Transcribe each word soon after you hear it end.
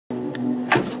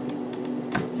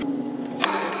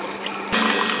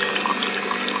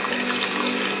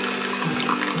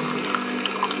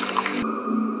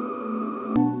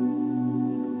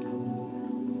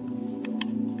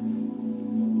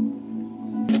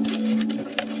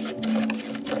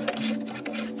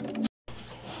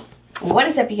What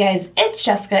is up, you guys? It's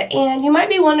Jessica, and you might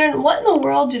be wondering what in the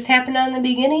world just happened on the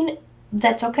beginning.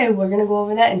 That's okay, we're going to go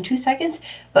over that in 2 seconds.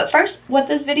 But first, what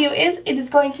this video is, it is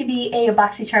going to be a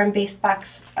BoxyCharm based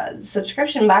box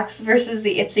subscription box versus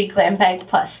the Ipsy Glam Bag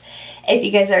Plus. If you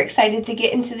guys are excited to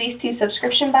get into these two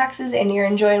subscription boxes and you're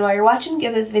enjoying while you're watching,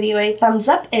 give this video a thumbs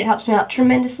up. It helps me out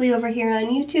tremendously over here on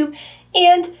YouTube.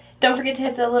 And don't forget to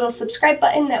hit the little subscribe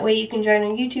button. That way you can join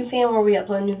our YouTube fam where we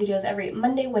upload new videos every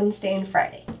Monday, Wednesday, and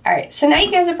Friday. Alright, so now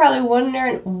you guys are probably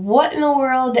wondering, what in the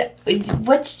world,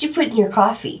 what did you put in your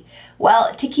coffee?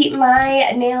 Well, to keep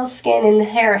my nails, skin, and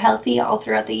hair healthy all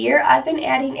throughout the year, I've been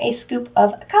adding a scoop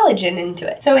of collagen into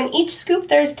it. So in each scoop,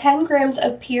 there's 10 grams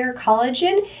of pure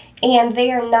collagen, and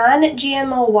they are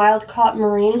non-GMO wild-caught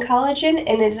marine collagen,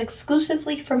 and it is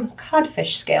exclusively from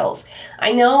codfish scales.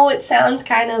 I know it sounds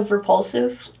kind of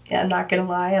repulsive. I'm not gonna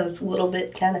lie, I was a little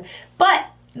bit kind of, but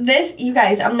this, you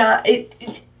guys,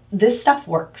 this stuff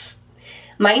works.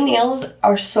 My nails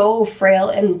are so frail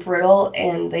and brittle,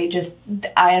 and they just,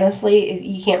 I honestly,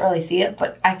 you can't really see it,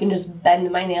 but I can just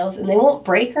bend my nails and they won't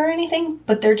break or anything,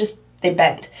 but they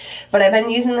bend. But I've been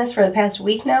using this for the past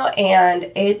week now,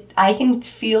 and I can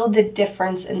feel the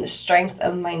difference in the strength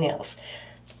of my nails.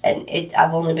 And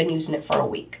I've only been using it for a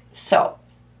week. So,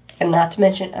 and not to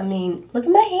mention, I mean, look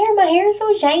at my hair. My hair is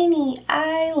so shiny.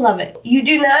 I love it. You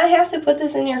do not have to put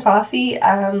this in your coffee.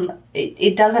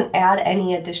 It doesn't add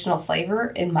any additional flavor,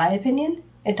 in my opinion.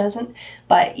 It doesn't.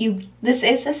 But this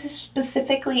is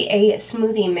specifically a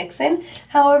smoothie mix-in.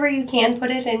 However, you can put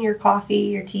it in your coffee,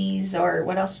 your teas, or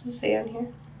what else does it say on here?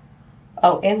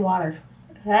 Oh, and water.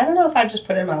 I don't know if I just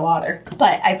put it in my water,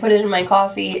 but I put it in my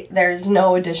coffee. There's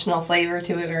no additional flavor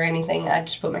to it or anything. I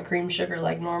just put my cream sugar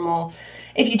like normal.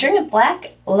 If you drink it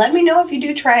black, let me know if you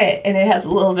do try it and it has a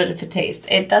little bit of a taste.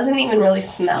 It doesn't even really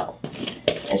smell.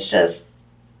 It's just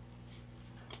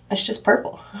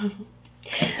purple.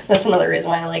 That's another reason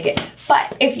why I like it.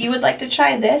 But if you would like to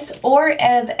try this or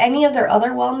any of their other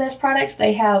wellness products,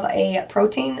 they have a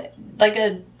protein, like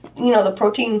the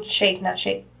protein shake, not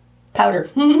shake, powder,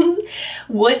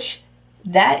 which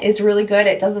that is really good.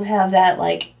 It doesn't have that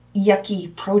like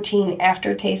yucky protein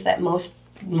aftertaste that most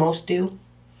do.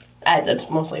 That's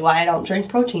mostly why I don't drink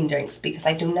protein drinks, because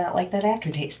I do not like that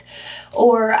aftertaste.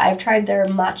 Or I've tried their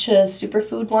matcha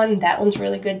superfood one. That one's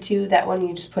really good too. That one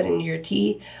you just put into your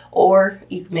tea, or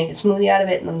you can make a smoothie out of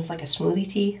it and then it's like a smoothie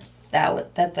tea.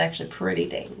 That's actually pretty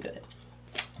dang good.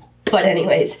 But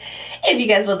anyways, if you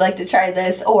guys would like to try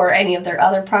this or any of their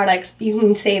other products, you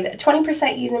can save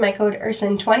 20% using my code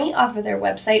Ersin20 off of their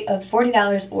website of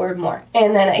 $40 or more.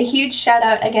 And then a huge shout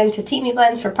out again to Teamy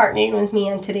Blends for partnering with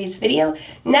me on today's video.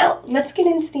 Now, let's get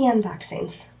into the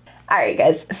unboxings. Alright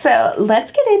guys, so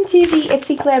let's get into the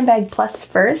Ipsy Glam Bag Plus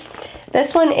first.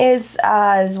 This one is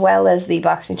as well as the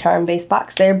BoxyCharm base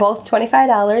box. They're both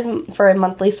 $25 for a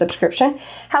monthly subscription.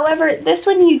 However, this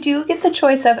one you do get the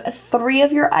choice of 3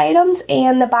 of your items,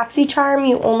 and the BoxyCharm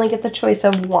you only get the choice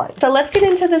of 1. So let's get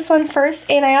into this one first,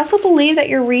 and I also believe that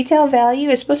your retail value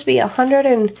is supposed to be I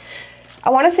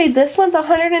want to say this one's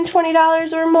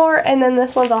 $120 or more, and then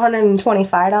this one's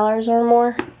 $125 or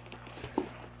more.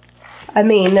 I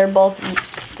mean, they're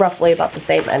both roughly about the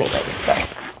same anyways, so.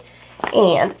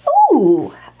 And,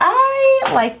 ooh, I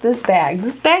like this bag.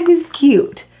 This bag is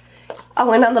cute.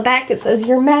 Oh, and on the back it says,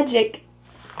 "Your magic."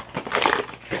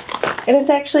 And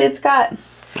it's got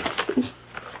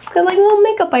like little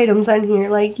makeup items on here.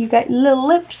 Like, you got little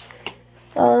lips.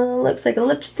 Looks like a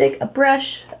lipstick, a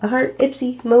brush, a heart,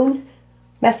 Ipsy, moon,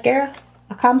 mascara,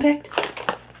 a compact.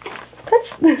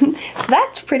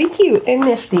 That's pretty cute and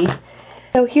nifty.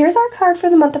 So here's our card for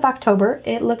the month of October.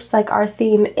 It looks like our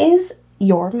theme is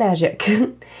your magic.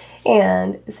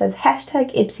 And it says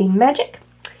hashtag Ipsy Magic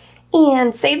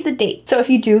and save the date. So if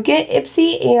you do get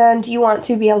Ipsy and you want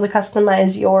to be able to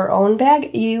customize your own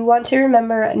bag, you want to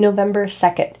remember November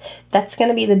 2nd. That's going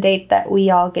to be the date that we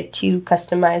all get to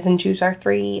customize and choose our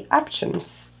 3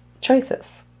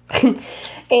 choices.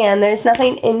 And there's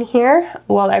nothing in here.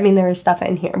 Well, I mean, there is stuff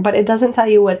in here, but it doesn't tell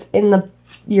you what's in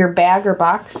your bag or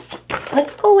box.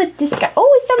 Let's go with this guy.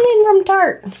 Oh, it's something from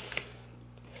Tarte.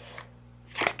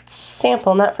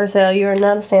 Sample, not for sale. You are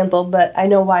not a sample, but I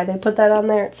know why they put that on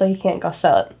there, so you can't go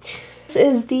sell it. This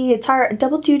is the Tarte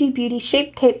Double Duty Beauty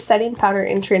Shape Tape Setting Powder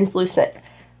in Translucent.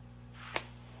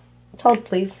 Hold,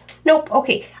 please. Nope.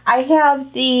 Okay. I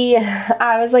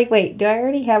was like, wait, do I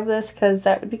already have this? Because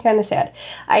that would be kind of sad.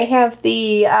 I have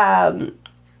the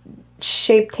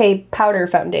Shape Tape Powder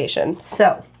Foundation.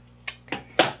 So,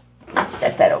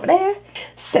 set that over there.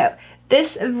 So,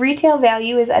 This retail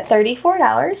value is at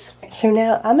 $34. So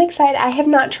now I'm excited.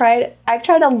 I've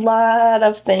tried a lot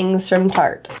of things from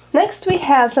Tarte. Next we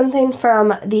have something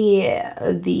from the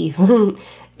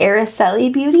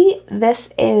Ersin Beauty. This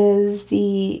is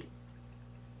the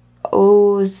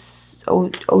Ojo's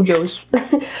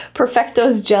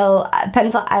Perfecto's Gel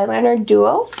Pencil Eyeliner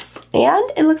Duo.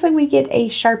 And it looks like we get a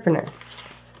sharpener.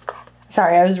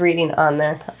 Sorry, I was reading on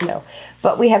there. No.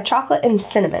 But we have chocolate and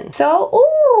cinnamon. So,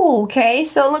 ooh, okay.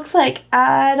 So it looks like,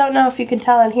 I don't know if you can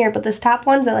tell in here, but this top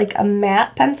one's like a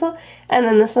matte pencil. And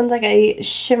then this one's like a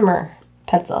shimmer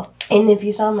pencil. And if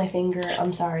you saw my finger,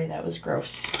 I'm sorry, that was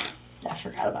gross. I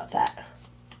forgot about that.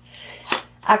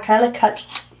 I kind of cut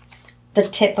the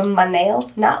tip of my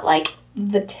nail. Not like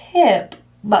the tip,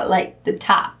 but like the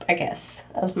top, I guess,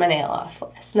 of my nail off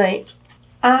last night.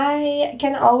 I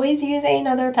can always use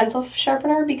another pencil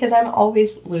sharpener because I'm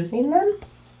always losing them.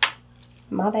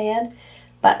 My bad.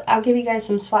 But I'll give you guys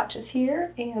some swatches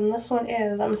here. And this one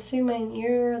is, I'm assuming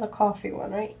you're the coffee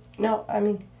one, right? No, I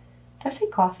mean, did I say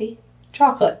coffee?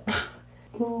 Chocolate.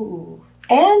 Ooh.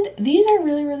 And these are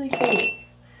really, really pretty.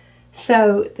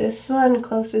 So this one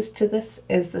closest to this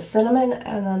is the cinnamon.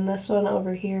 And then this one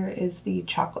over here is the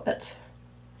chocolate.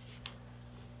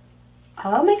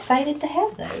 I'm excited to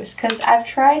have those because I've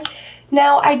tried.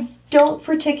 Now, I don't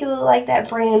particularly like that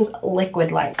brand's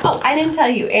liquid line. Oh, I didn't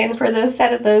tell you. And for those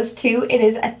set of those two, it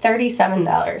is at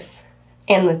 $37.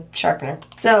 And the sharpener.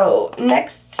 So,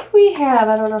 next we have,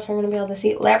 I don't know if you're going to be able to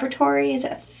see, Laboratories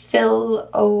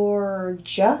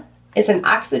Filorga. It's an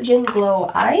Oxygen Glow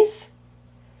Eyes.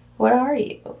 What are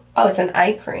you? Oh, it's an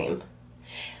eye cream.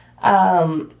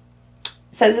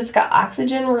 Says it's got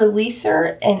oxygen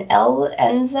releaser and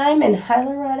L-enzyme and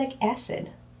hyaluronic acid.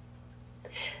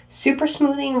 Super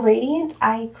smoothing radiant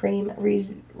eye cream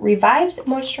revives,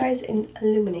 moisturizes, and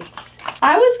illuminates.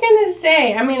 I was gonna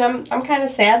say, I mean, I'm kind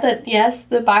of sad that yes,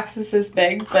 the box is this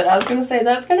big, but I was gonna say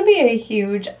that's gonna be a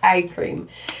huge eye cream.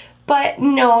 But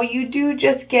no, you do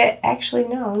just get, actually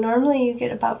no, normally you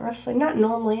get about roughly, not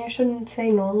normally, I shouldn't say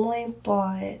normally,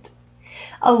 but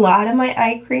a lot of my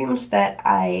eye creams that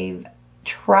I've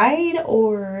tried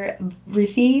or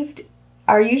received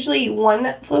are usually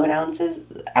 1 fluid ounce.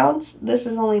 This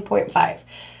is only 0.5,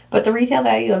 but the retail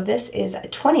value of this is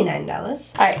 $29.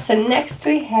 All right, so next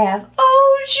we have,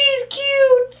 oh, she's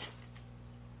cute.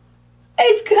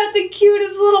 It's got the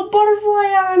cutest little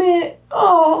butterfly on it.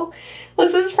 Oh,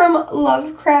 this is from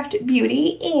Lovecraft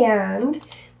Beauty, and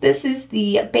this is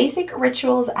the Basic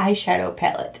Rituals eyeshadow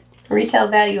palette. The retail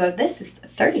value of this is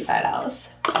 $35.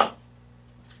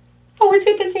 Oh, it's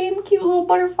got the same cute little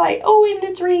butterfly. Oh, and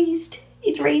it's raised.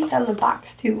 It's raised on the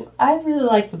box, too. I really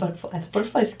like the butterfly. The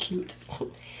butterfly's cute.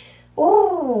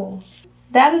 Oh,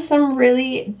 that is some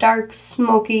really dark,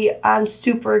 smoky. I'm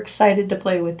super excited to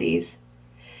play with these.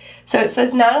 So it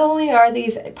says not only are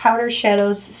these powder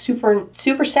shadows super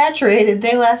saturated,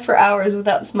 they last for hours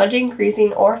without smudging,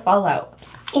 creasing, or fallout.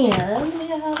 And we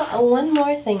have one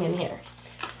more thing in here.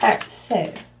 Alright,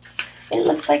 so it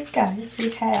looks like, guys,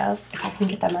 we have, if I can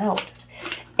get them out,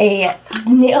 a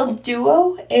nail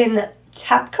duo in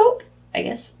top coat. I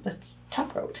guess that's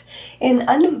top coat. In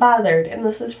Unbothered. And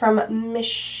this is from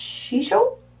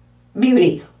Mishisho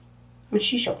Beauty.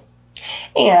 Mishisho.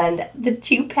 And the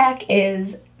 2-pack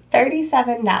is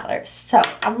 $37. So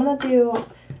I'm going to do,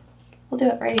 we'll do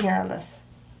it right here on this.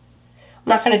 I'm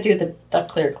not going to do the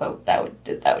clear coat. That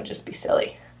would just be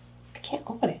silly. I can't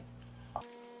open it.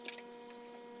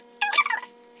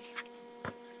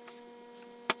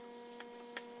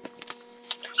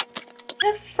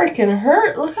 That freaking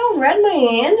hurt. Look how red my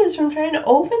hand is from trying to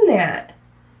open that.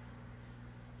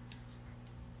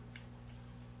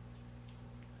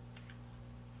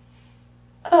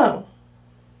 Oh.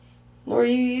 Were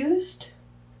you used?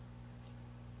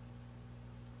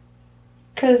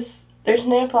 Because there's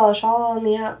nail polish all on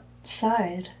the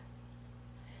outside.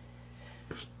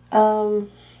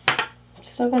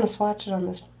 Still gonna swatch it on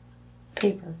this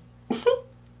paper.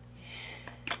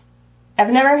 I've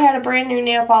never had a brand new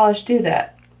nail polish do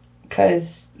that,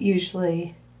 because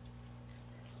usually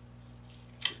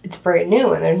it's brand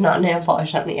new and there's not nail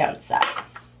polish on the outside.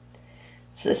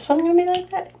 Is this one gonna be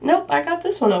like that? Nope, I got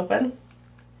this one open.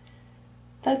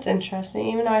 That's interesting.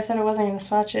 Even though I said I wasn't gonna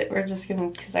swatch it, we're just gonna,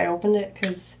 because I opened it,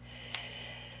 because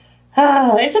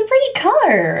it's a pretty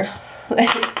color.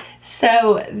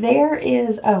 So there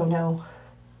is, oh no,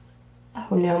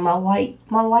 my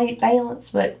white balance,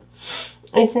 but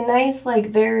it's a nice, like,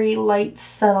 very light,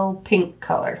 subtle pink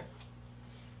color.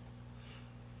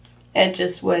 It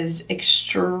just was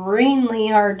extremely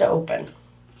hard to open.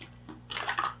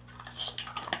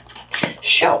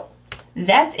 So,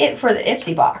 that's it for the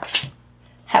Ipsy box.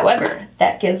 However,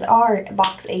 that gives our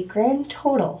box a grand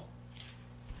total.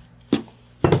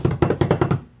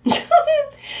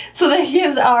 So that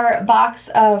gives our box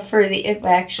for the,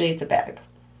 actually it's a bag.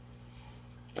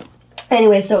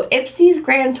 Anyway, so Ipsy's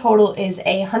grand total is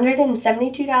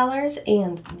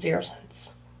 $172.00.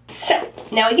 So,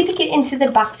 now we get into the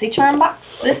BoxyCharm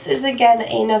box. This is, again,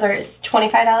 another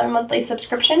 $25 monthly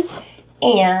subscription.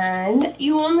 And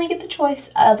you only get the choice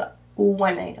of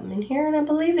one item in here. And I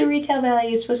believe the retail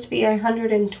value is supposed to be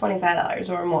 $125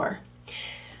 or more.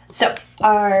 So,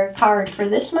 our card for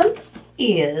this month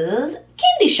is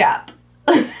Candy Shop.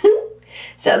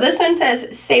 So, this one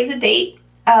says, save the date.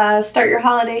 Start your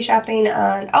holiday shopping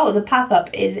on, oh, the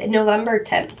pop-up is November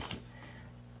 10th.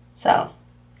 So,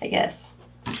 I guess.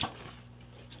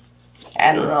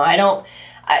 I don't know.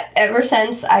 Ever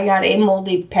since I got a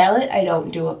moldy palette, I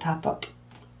don't do a pop-up.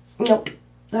 Nope.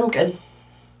 I'm good.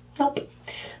 Nope.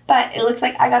 But it looks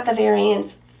like I got the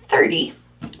variance 30.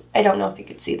 I don't know if you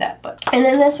could see that, but. And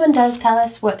then this one does tell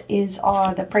us what is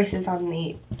the prices on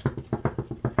the,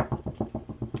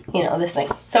 you know, this thing.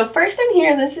 So first in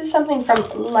here, this is something from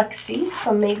Lexi.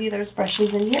 So maybe there's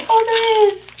brushes in here. Oh, there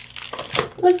is.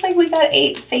 Looks like we got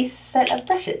a face set of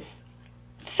brushes.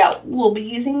 So we'll be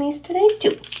using these today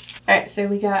too. All right, so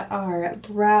we got our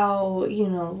brow, you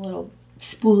know, little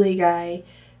spoolie guy.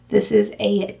 This is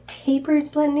a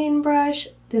tapered blending brush.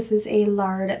 This is a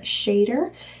lard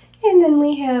shader. And then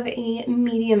we have a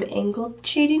medium angled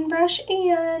shading brush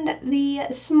and the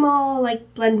small,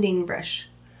 like, blending brush.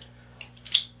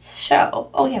 So,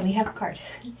 oh yeah, we have a card.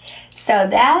 So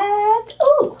that,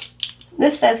 ooh,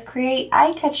 this says create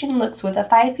eye-catching looks with a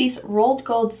 5-piece rolled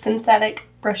gold synthetic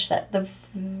brush set. The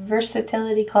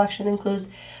versatility collection includes,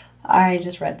 I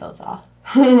just read those off.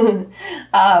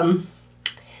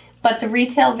 But the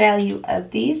retail value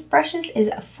of these brushes is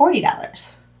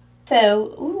 $40.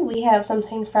 So, ooh, we have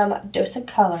something from Dose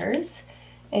Colors,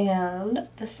 and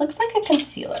this looks like a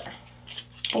concealer.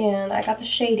 And I got the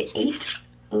shade 8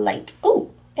 Light.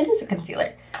 Ooh, it is a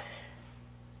concealer.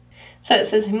 So it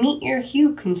says Meet Your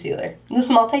Hue Concealer. This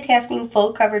multitasking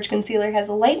full coverage concealer has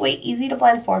a lightweight, easy to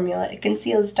blend formula. It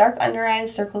conceals dark under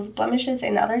eyes, circles, blemishes,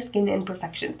 and other skin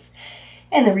imperfections.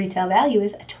 And the retail value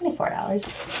is $24.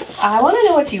 I want to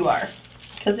know what you are,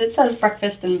 because it says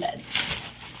breakfast in bed.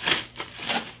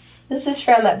 This is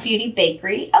from Beauty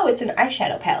Bakery. Oh, it's an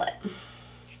eyeshadow palette.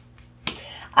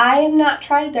 I have not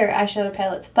tried their eyeshadow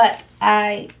palettes, but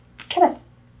I kind of,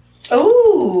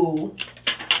 ooh.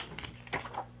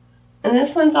 And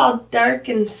this one's all dark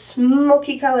and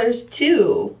smoky colors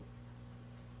too.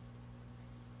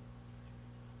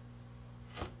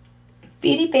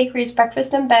 Beauty Bakery's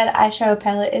Breakfast in Bed eyeshadow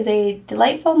palette is a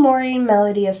delightful morning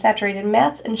melody of saturated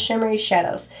mattes and shimmery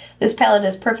shadows. This palette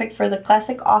is perfect for the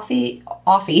classic the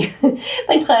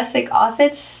classic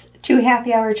office to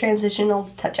happy hour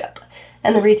transitional touch-up.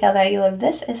 And the retail value of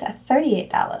this is at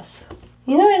 $38.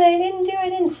 You know what I didn't do? I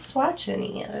didn't swatch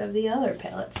any of the other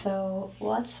palettes, so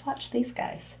let's swatch these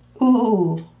guys.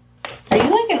 Ooh. Are you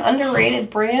like an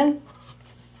underrated brand?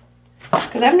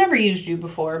 Because I've never used you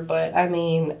before, but I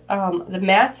mean, the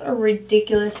mattes are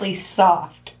ridiculously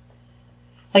soft.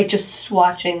 Like, just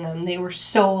swatching them, they were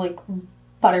so, like,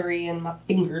 buttery in my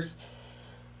fingers.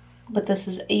 But this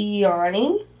is a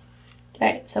Yawning.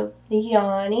 Alright, so the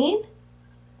Yawning.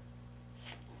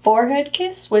 Forehead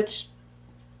Kiss, which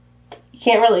you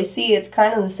can't really see. It's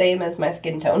kind of the same as my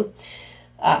skin tone.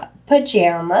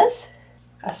 Pajamas.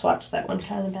 I swatched that one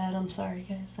kind of bad. I'm sorry,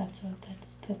 guys.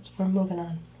 We're moving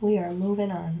on. We are moving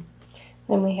on.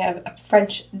 Then we have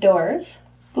French Doors.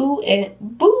 Boo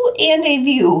and a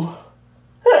View.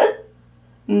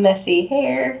 Messy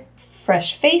Hair.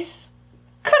 Fresh Face.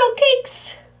 Cuddle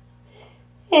Cakes.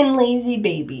 And Lazy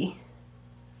Baby.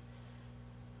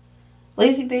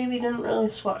 Lazy Baby didn't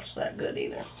really swatch that good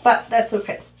either. But that's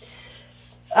okay.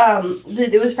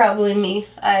 It was probably me.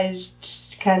 I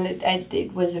just kind of,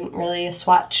 it wasn't really a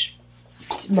swatch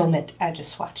moment. I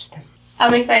just swatched them.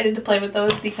 I'm excited to play with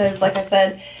those because, like I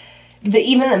said,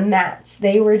 even the mattes,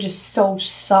 they were just so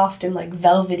soft and, like,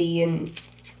 velvety, and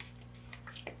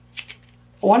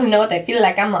I want to know what they feel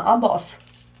like. I'm a boss.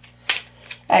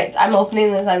 Alright, so I'm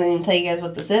opening this. I didn't even tell you guys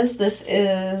what this is. This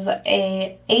is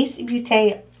a Ace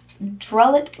Beauty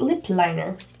Drullet Lip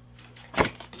Liner.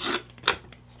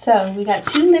 So, we got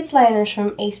 2 lip liners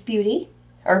from Ace Beauty,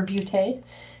 or Beauty,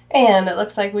 and it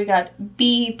looks like we got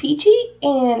Be Peachy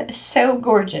and So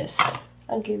Gorgeous.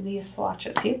 I'll give these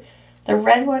swatches here. The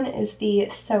red one is the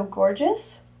So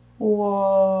Gorgeous.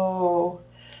 Whoa.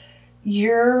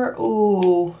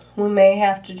 Ooh, we may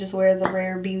have to just wear the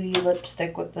Rare Beauty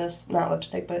lipstick with this. Not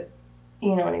lipstick, but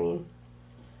you know what I mean.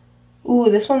 Ooh,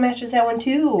 this one matches that one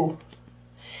too.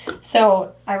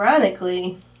 So,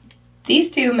 ironically,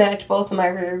 these two match both of my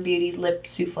Rare Beauty lip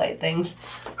souffle things.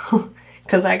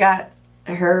 Because I got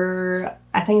her,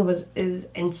 I think is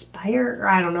Inspire, or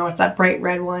I don't know, it's that bright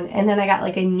red one. And then I got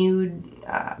like a nude,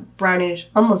 brownish,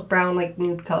 almost brown, like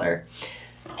nude color.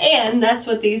 And that's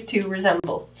what these two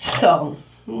resemble. So,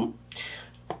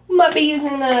 might be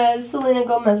using a Selena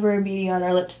Gomez Rare Beauty on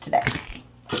our lips today.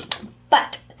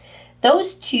 But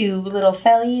those two little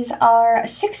fellies are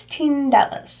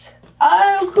 $16.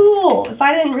 Oh, cool. If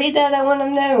I didn't read that, I wouldn't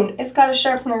have known. It's got a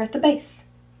sharpener at the base.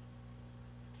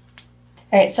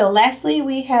 Alright, so lastly,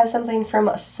 we have something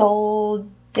from Sol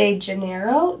de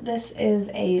Janeiro. This is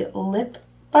a lip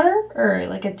butter, or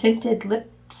like a tinted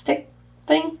lipstick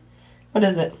thing. What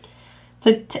is it?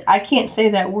 I can't say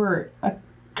that word. A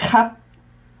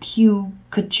capucachu.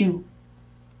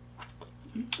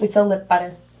 It's a lip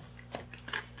butter.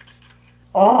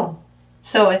 Oh.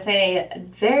 So it's a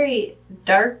very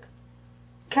dark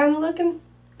kind of looking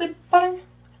lip butter.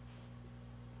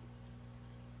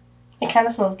 It kind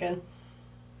of smells good.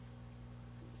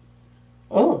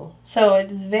 Oh, so it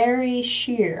is very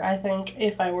sheer, I think,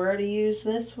 if I were to use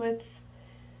this with,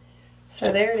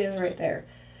 so there it is right there.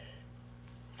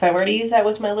 If I were to use that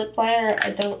with my lip liner, I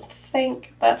don't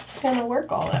think that's going to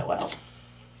work all that well.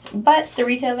 But the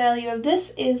retail value of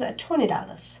this is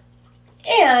 $20.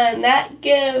 And that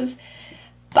gives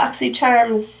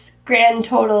BoxyCharm's grand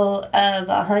total of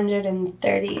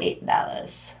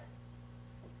 $138.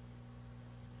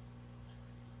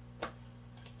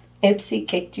 Ipsy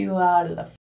kicked you out of the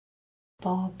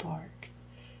ballpark.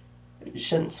 You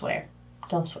shouldn't swear.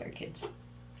 Don't swear, kids.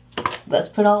 Let's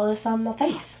put all this on my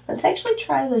face. Let's actually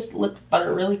try this lip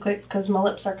butter really quick because my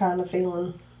lips are kind of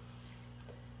feeling.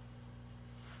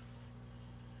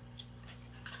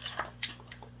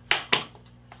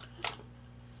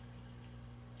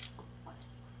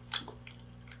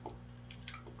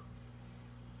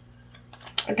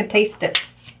 I can taste it.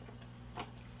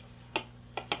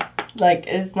 Like,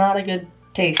 it's not a good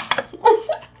taste.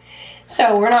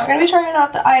 So, we're not going to be trying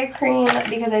out the eye cream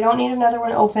because I don't need another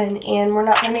one open. And we're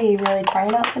not going to be really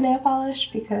trying out the nail polish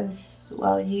because,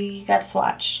 well, you got to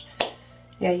swatch.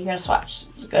 Yeah, you got to swatch.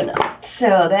 It's good enough.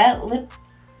 So, that lip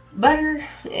butter,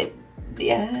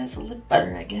 yeah, it's a lip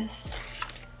butter, I guess.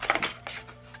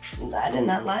 I did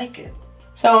not like it.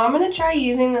 So, I'm going to try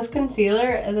using this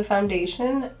concealer as a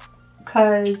foundation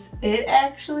because it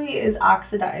actually is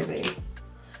oxidizing.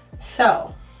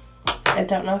 So, I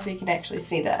don't know if you can actually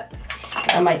see that.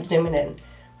 I might zoom it in.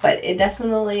 But it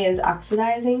definitely is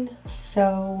oxidizing,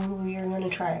 so we are going to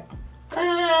try it.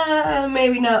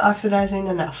 Maybe not oxidizing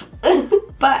enough.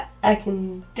 But I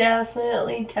can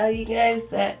definitely tell you guys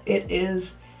that it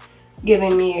is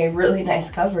giving me a really nice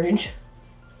coverage.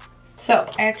 So,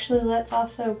 actually, let's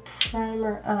also prime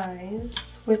our eyes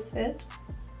with it.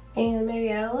 And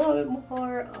maybe add a little bit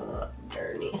more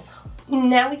underneath.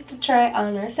 Now we get to try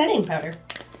on our setting powder.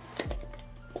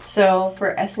 So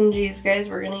for S&Gs, guys,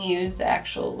 we're going to use the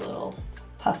actual little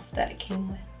puff that it came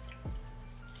with.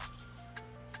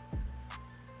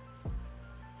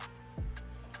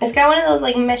 It's got one of those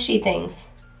like meshy things.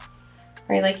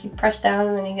 Where like you press down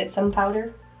and then you get some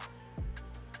powder.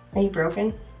 Are you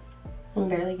broken? I'm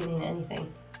barely getting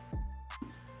anything.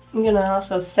 I'm going to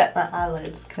also set my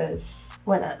eyelids because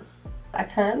why not? I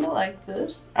kind of like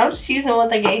this. I'm just using what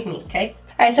they gave me, okay?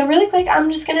 Alright, so really quick, I'm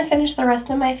just going to finish the rest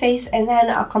of my face and then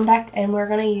I'll come back and we're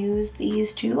going to use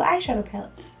these two eyeshadow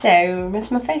palettes. So,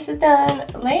 once my face is done,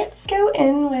 let's go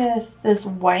in with this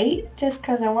white just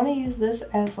because I want to use this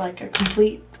as like a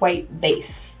complete white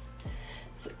base.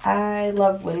 So I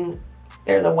love when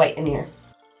there's a white in here.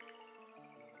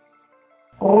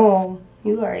 Oh,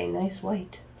 you are a nice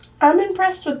white. I'm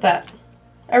impressed with that.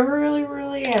 I really,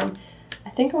 really am. I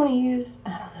think I want to use, I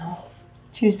don't know,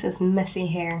 choose this messy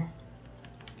hair.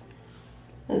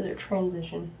 This is a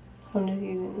transition. So I'm just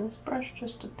using this brush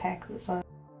just to pack this on.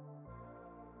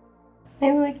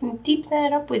 Maybe we can deep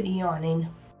that up with yawning.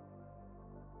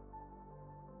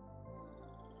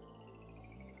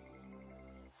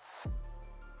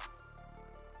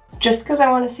 Just because I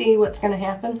want to see what's going to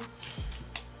happen,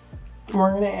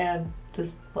 we're going to add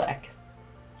this black.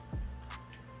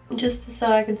 Just so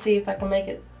I can see if I can make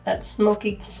it that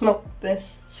smoky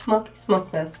smokiness.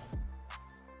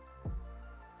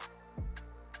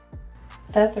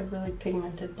 That's a really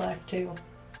pigmented black too.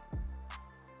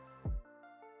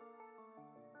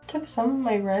 Took some of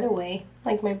my red away,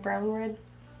 like my brown red.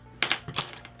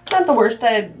 Not the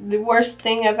worst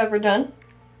thing I've ever done.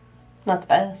 Not the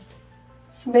best.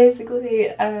 So basically,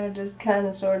 I just kind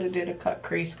of sort of did a cut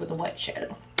crease with a white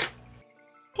shadow.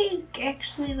 Pink,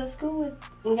 actually, let's go with,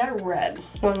 we got red.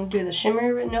 You want to do the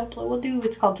shimmer? Nope, we'll do,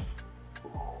 it's called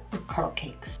cuddle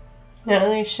cakes. None of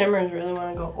these shimmers really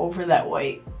want to go over that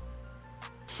white.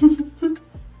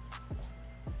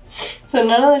 So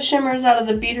none of the shimmers out of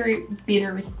the Beauty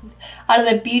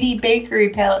Bakery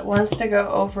palette wants to go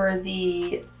over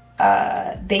the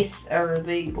base, or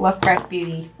the Lovecraft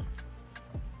Beauty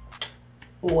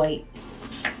white.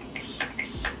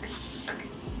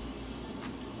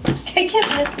 I kept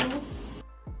missing.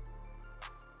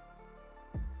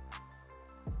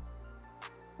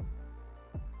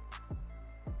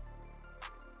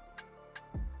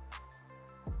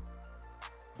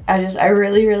 I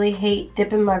really hate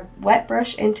dipping my wet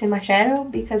brush into my shadow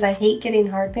because I hate getting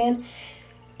hardpan.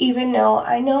 Even though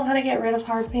I know how to get rid of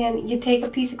hardpan, you take a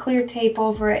piece of clear tape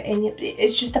over it and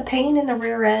it's just a pain in the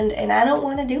rear end, and I don't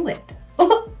want to do it.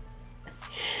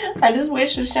 I just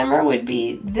wish the shimmer would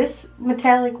be this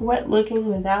metallic wet looking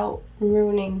without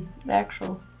ruining the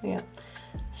actual, yeah.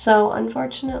 So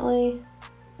unfortunately,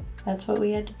 that's what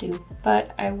we had to do.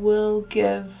 But I will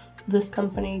give this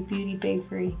company, Beauty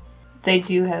Bakery, they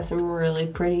do have some really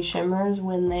pretty shimmers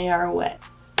when they are wet.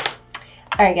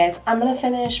 Alright guys, I'm gonna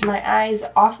finish my eyes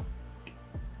off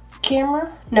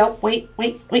camera. Nope, wait.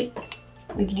 We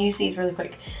can use these really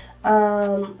quick.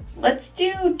 Let's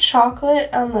do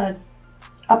chocolate on the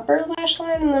upper lash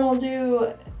line, and then we'll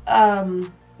do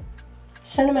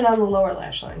cinnamon on the lower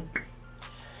lash line.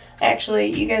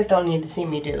 Actually, you guys don't need to see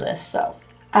me do this, so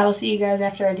I will see you guys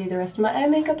after I do the rest of my eye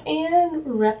makeup and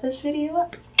wrap this video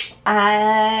up.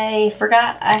 I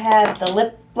forgot I had the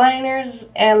lip liners,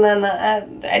 and then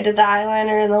I did the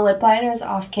eyeliner and the lip liners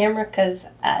off camera because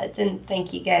I didn't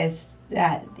think you guys,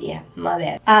 yeah, my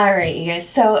bad. Alright you guys,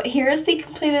 so here's the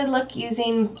completed look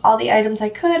using all the items I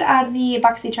could out of the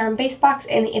BoxyCharm base box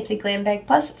and the Ipsy Glam Bag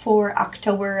Plus for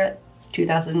October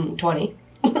 2020.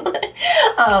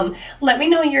 Let me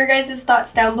know your guys'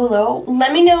 thoughts down below.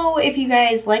 Let me know if you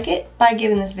guys like it by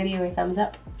giving this video a thumbs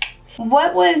up.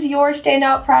 What was your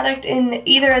standout product in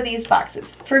either of these boxes?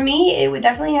 For me, it would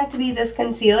definitely have to be this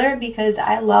concealer because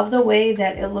I love the way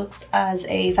that it looks as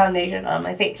a foundation on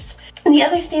my face. And the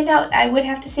other standout I would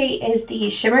have to say is the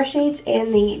shimmer shades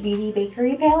in the Beauty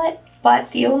Bakery palette. But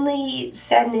the only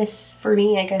sadness for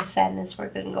me, I guess sadness we're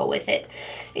gonna go with it,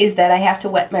 is that I have to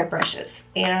wet my brushes.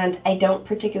 And I don't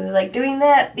particularly like doing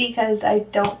that because I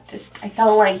don't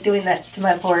like doing that to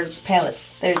my poor palettes.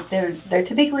 They're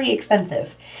typically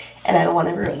expensive and I don't want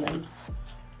to ruin them.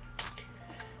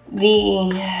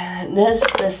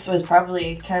 This was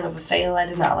probably kind of a fail. I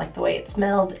did not like the way it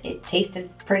smelled. It tasted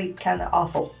pretty kind of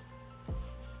awful.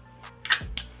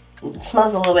 It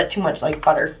smells a little bit too much like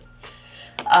butter.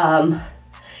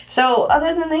 So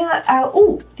other than that,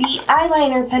 ooh, the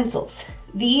eyeliner pencils.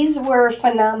 These were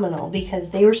phenomenal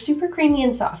because they were super creamy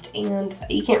and soft, and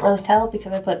you can't really tell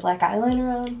because I put black eyeliner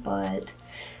on, but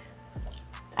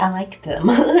I like them.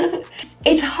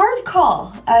 It's a hard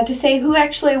call to say who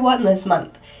actually won this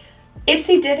month.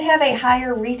 Ipsy did have a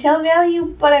higher retail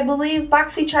value, but I believe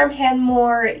BoxyCharm had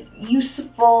more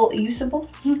usable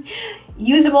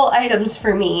items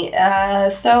for me.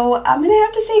 So I'm gonna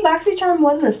have to say BoxyCharm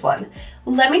won this one.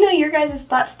 Let me know your guys'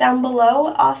 thoughts down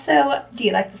below. Also, do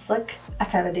you like this look? I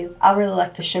kind of do. I really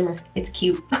like the shimmer. It's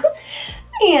cute.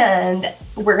 And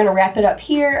we're gonna wrap it up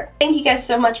here. Thank you guys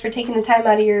so much for taking the time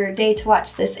out of your day to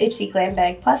watch this Ipsy Glam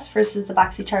Bag Plus versus the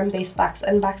BoxyCharm base box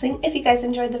unboxing. If you guys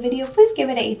enjoyed the video, please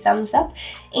give it a thumbs up.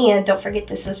 And don't forget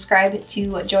to subscribe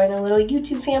to join our little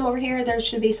YouTube fam over here. There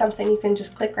should be something you can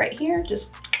just click right here. Just,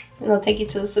 it'll take you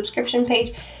to the subscription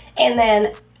page. And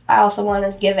then I also want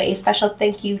to give a special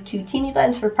thank you to Teamy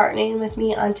Blends for partnering with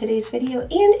me on today's video.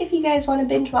 And if you guys want to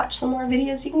binge watch some more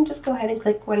videos, you can just go ahead and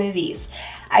click one of these.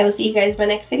 I will see you guys in my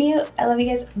next video. I love you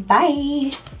guys.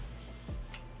 Bye!